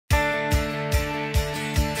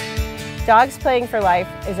Dogs Playing for Life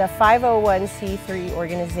is a 501c3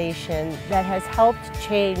 organization that has helped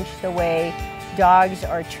change the way dogs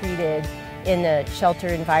are treated in the shelter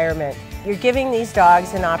environment. You're giving these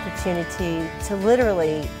dogs an opportunity to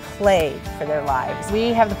literally play for their lives.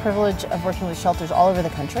 We have the privilege of working with shelters all over the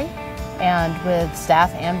country and with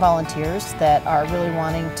staff and volunteers that are really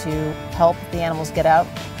wanting to help the animals get out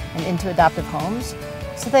and into adoptive homes.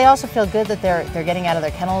 So they also feel good that they're getting out of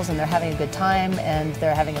their kennels and they're having a good time and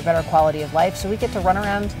they're having a better quality of life. So we get to run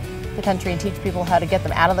around the country and teach people how to get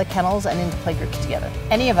them out of the kennels and into playgroups together.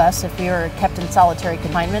 Any of us, if we were kept in solitary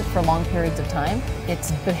confinement for long periods of time,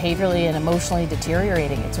 it's behaviorally and emotionally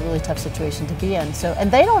deteriorating. It's a really tough situation to be in.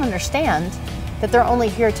 And they don't understand that they're only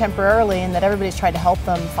here temporarily and that everybody's tried to help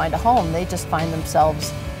them find a home. They just find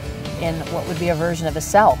themselves in what would be a version of a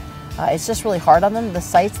cell. It's just really hard on them. The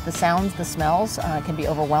sights, the sounds, the smells can be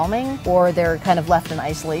overwhelming, or they're kind of left in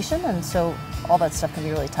isolation, and so all that stuff can be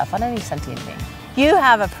really tough on any sentient being. You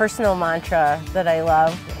have a personal mantra that I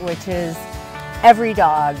love, which is every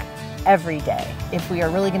dog, every day. If we are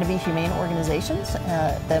really going to be humane organizations,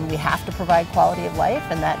 then we have to provide quality of life,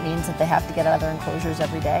 and that means that they have to get out of their enclosures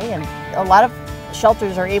every day. And a lot of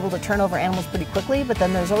shelters are able to turn over animals pretty quickly, but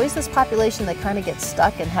then there's always this population that kind of gets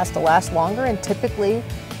stuck and has to last longer, and typically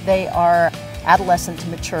they are adolescent to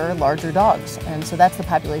mature, larger dogs. And so that's the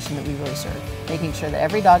population that we really serve, making sure that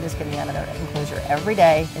every dog is getting out of their enclosure every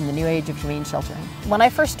day in the new age of humane sheltering. When I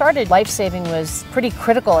first started, life-saving was pretty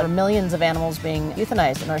critical. There were millions of animals being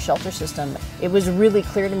euthanized in our shelter system. It was really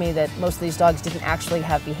clear to me that most of these dogs didn't actually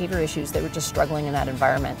have behavior issues. They were just struggling in that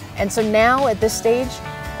environment. And so now at this stage,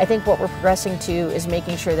 I think what we're progressing to is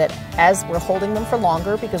making sure that as we're holding them for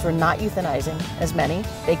longer, because we're not euthanizing as many,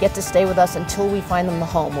 they get to stay with us until we find them the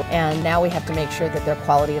home. And now we have to make sure that their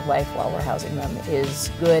quality of life while we're housing them is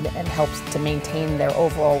good and helps to maintain their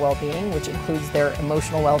overall well-being, which includes their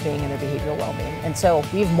emotional well-being and their behavioral well-being. And so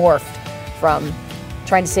we've morphed from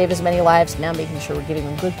trying to save as many lives, now making sure we're giving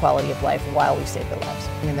them good quality of life while we save their lives.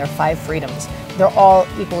 I mean, there are 5 freedoms. They're all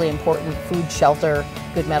equally important: food, shelter,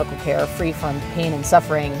 good medical care, free from pain and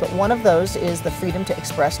suffering. But one of those is the freedom to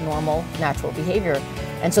express normal, natural behavior.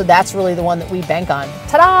 And so that's really the one that we bank on.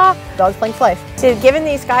 Ta-da! Dogs Playing for Life. So giving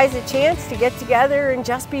these guys a chance to get together and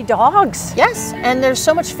just be dogs. Yes, and there's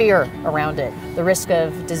so much fear around it. The risk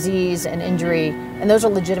of disease and injury, and those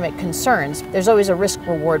are legitimate concerns. There's always a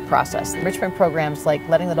risk-reward process. Enrichment programs like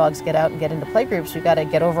letting the dogs get out and get into playgroups, we've got to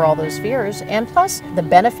get over all those fears. And plus, the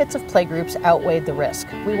benefits of playgroups outweigh the risk.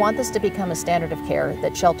 We want this to become a standard of care,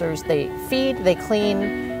 that shelters, they feed, they clean,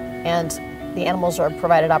 and the animals are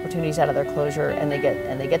provided opportunities out of their closure, and they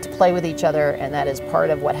get to play with each other, and that is part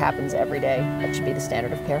of what happens every day. That should be the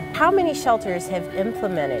standard of care. How many shelters have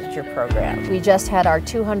implemented your program? We just had our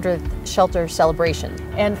 200th shelter celebration,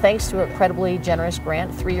 and thanks to a incredibly generous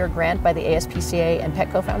grant, 3-year grant by the ASPCA and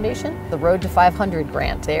Petco Foundation, the Road to 500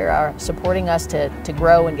 grant. They are supporting us to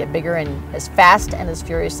grow and get bigger and as fast and as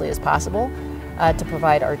furiously as possible. To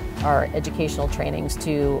provide our educational trainings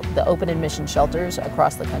to the open admission shelters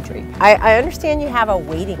across the country. I understand you have a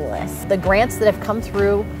waiting list. The grants that have come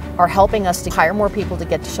through are helping us to hire more people to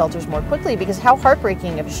get to shelters more quickly, because how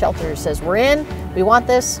heartbreaking if a shelter says, we're in, we want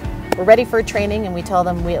this, we're ready for training, and we tell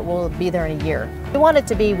them we'll be there in a year. We want it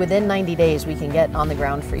to be within 90 days we can get on the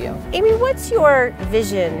ground for you. Amy, what's your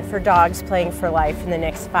vision for Dogs Playing for Life in the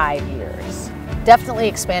next 5 years? Definitely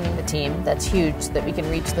expanding the team. That's huge, so that we can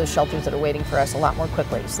reach those shelters that are waiting for us a lot more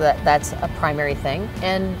quickly. So that's a primary thing.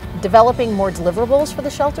 And developing more deliverables for the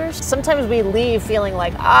shelters. Sometimes we leave feeling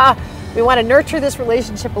like, we want to nurture this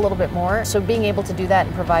relationship a little bit more. So being able to do that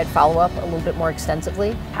and provide follow-up a little bit more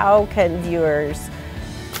extensively. How can viewers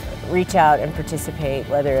reach out and participate,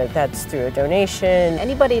 whether that's through a donation?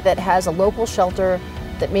 Anybody that has a local shelter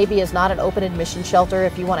that maybe is not an open admission shelter,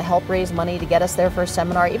 if you want to help raise money to get us there for a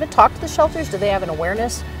seminar, even talk to the shelters. Do they have an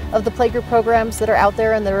awareness of the playgroup programs that are out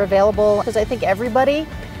there and that are available? Because I think everybody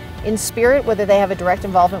in spirit, whether they have a direct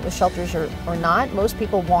involvement with shelters or not, most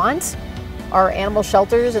people want our animal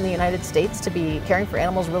shelters in the United States to be caring for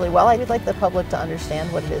animals really well. I'd like the public to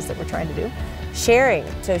understand what it is that we're trying to do. Sharing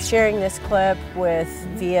this clip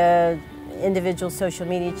via individual social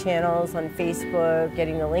media channels on Facebook,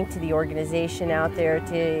 getting the link to the organization out there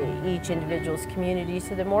to each individual's community,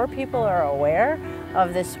 so that more people are aware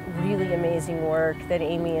of this really amazing work that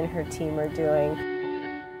Amy and her team are doing.